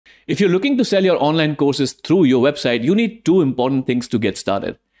If you're looking to sell your online courses through your website, you need two important things to get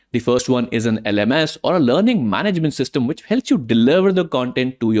started. The first one is an LMS or a learning management system which helps you deliver the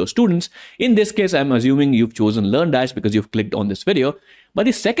content to your students. In this case, I'm assuming you've chosen LearnDash because you've clicked on this video. But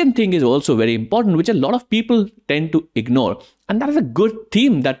the second thing is also very important, which a lot of people tend to ignore. And that is a good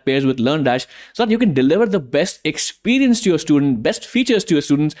theme that pairs with LearnDash so that you can deliver the best experience to your student, best features to your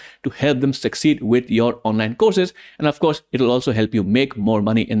students to help them succeed with your online courses. And of course, it'll also help you make more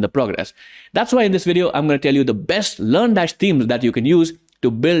money in the progress. That's why in this video, I'm going to tell you the best LearnDash themes that you can use to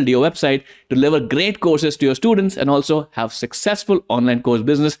build your website, to deliver great courses to your students, and also have successful online course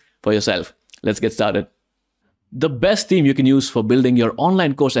business for yourself. Let's get started. The best theme you can use for building your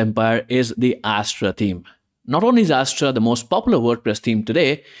online course empire is the Astra theme. Not only is Astra the most popular WordPress theme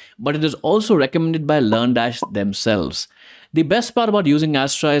today, but it is also recommended by LearnDash themselves. The best part about using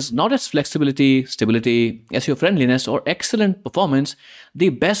Astra is not its flexibility, stability, SEO friendliness, or excellent performance. The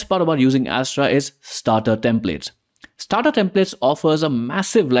best part about using Astra is starter templates. Starter Templates offers a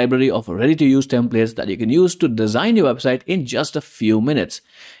massive library of ready-to-use templates that you can use to design your website in just a few minutes.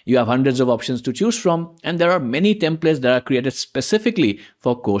 You have hundreds of options to choose from, and there are many templates that are created specifically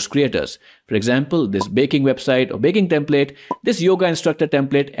for course creators. For example, this baking website or baking template, this yoga instructor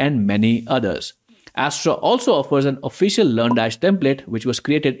template, and many others. Astra also offers an official LearnDash template which was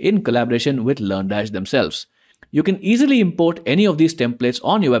created in collaboration with LearnDash themselves. You can easily import any of these templates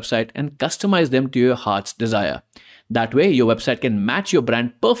on your website and customize them to your heart's desire. That way, your website can match your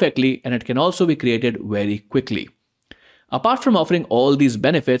brand perfectly and it can also be created very quickly. Apart from offering all these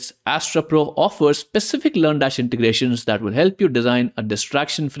benefits, Astra Pro offers specific LearnDash integrations that will help you design a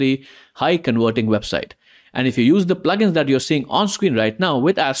distraction-free, high-converting website. And if you use the plugins that you're seeing on screen right now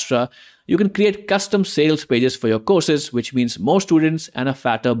with Astra, you can create custom sales pages for your courses, which means more students and a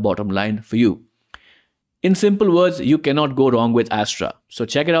fatter bottom line for you. In simple words, you cannot go wrong with Astra. So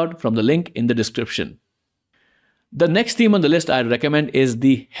check it out from the link in the description. The next theme on the list I'd recommend is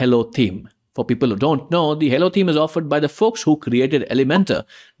the Hello theme. For people who don't know, the Hello theme is offered by the folks who created Elementor,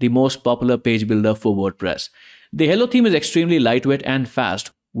 the most popular page builder for WordPress. The Hello theme is extremely lightweight and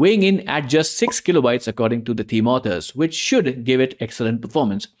fast, weighing in at just 6 kilobytes according to the theme authors, which should give it excellent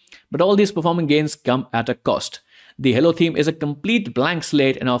performance. But all these performance gains come at a cost. The Hello theme is a complete blank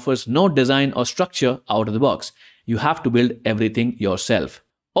slate and offers no design or structure out of the box. You have to build everything yourself.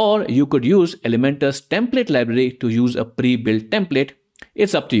 Or you could use Elementor's template library to use a pre-built template.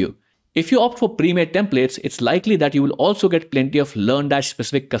 It's up to you. If you opt for pre-made templates, it's likely that you will also get plenty of LearnDash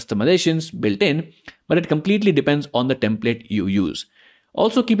specific customizations built in, but it completely depends on the template you use.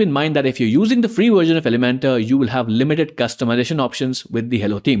 Also keep in mind that if you're using the free version of Elementor, you will have limited customization options with the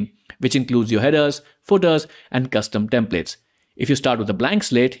Hello theme, which includes your headers, footers, and custom templates. If you start with a blank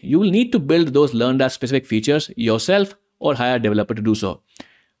slate, you will need to build those LearnDash specific features yourself or hire a developer to do so.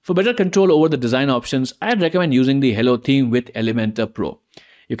 For better control over the design options, I'd recommend using the Hello theme with Elementor Pro.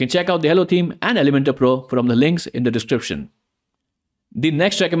 You can check out the Hello theme and Elementor Pro from the links in the description. The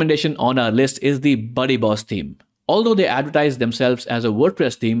next recommendation on our list is the BuddyBoss theme. Although they advertise themselves as a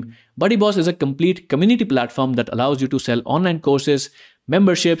WordPress theme, BuddyBoss is a complete community platform that allows you to sell online courses,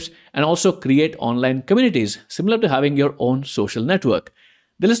 memberships, and also create online communities, similar to having your own social network.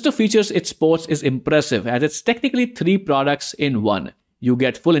 The list of features it sports is impressive as it's technically 3 products in one. You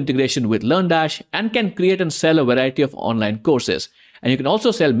get full integration with LearnDash and can create and sell a variety of online courses. And you can also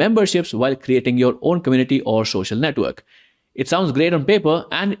sell memberships while creating your own community or social network. It sounds great on paper,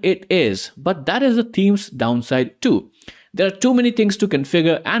 and it is, but that is the theme's downside too. There are too many things to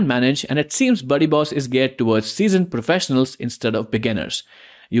configure and manage, and it seems BuddyBoss is geared towards seasoned professionals instead of beginners.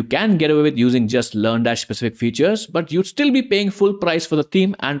 You can get away with using just LearnDash specific features, but you'd still be paying full price for the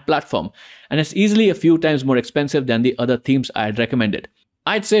theme and platform, and it's easily a few times more expensive than the other themes I'd recommended.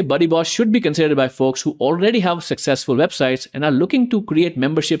 I'd say BuddyBoss should be considered by folks who already have successful websites and are looking to create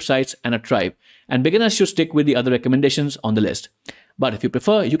membership sites and a tribe, and beginners should stick with the other recommendations on the list. But if you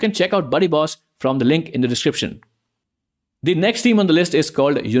prefer, you can check out BuddyBoss from the link in the description. The next theme on the list is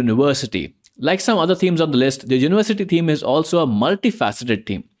called University. Like some other themes on the list, the University theme is also a multifaceted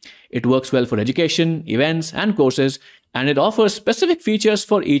theme. It works well for education, events, and courses, and it offers specific features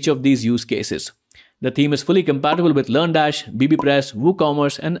for each of these use cases. The theme is fully compatible with LearnDash, bbPress,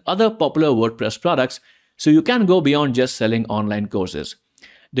 WooCommerce, and other popular WordPress products, so you can go beyond just selling online courses.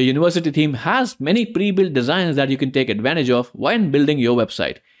 The University theme has many pre-built designs that you can take advantage of when building your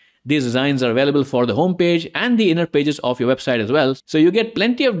website. These designs are available for the homepage and the inner pages of your website as well, so you get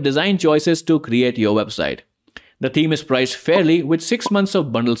plenty of design choices to create your website. The theme is priced fairly with 6 months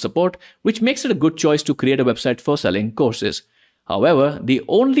of bundle support, which makes it a good choice to create a website for selling courses. However, the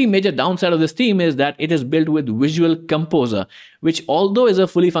only major downside of this theme is that it is built with Visual Composer, which although is a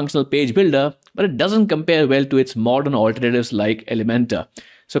fully functional page builder, but it doesn't compare well to its modern alternatives like Elementor.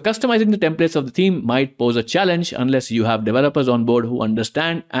 So customizing the templates of the theme might pose a challenge unless you have developers on board who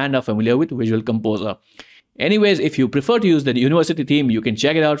understand and are familiar with Visual Composer. Anyways, if you prefer to use the university theme, you can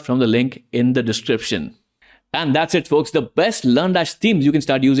check it out from the link in the description. And that's it, folks. The best LearnDash themes you can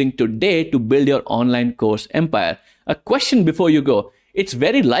start using today to build your online course empire. A question before you go. It's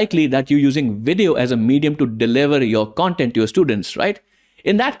very likely that you're using video as a medium to deliver your content to your students, right?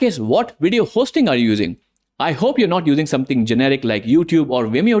 In that case, what video hosting are you using? I hope you're not using something generic like YouTube or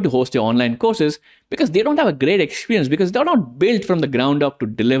Vimeo to host your online courses, because they don't have a great experience because they're not built from the ground up to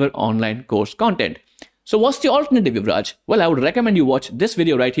deliver online course content. So what's the alternative, Yuvraj? Well, I would recommend you watch this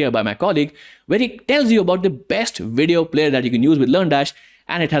video right here by my colleague, where he tells you about the best video player that you can use with LearnDash,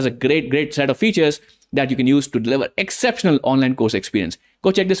 and it has a great set of features that you can use to deliver exceptional online course experience.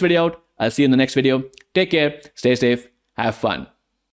 Go check this video out. I'll see you in the next video. Take care, stay safe, have fun.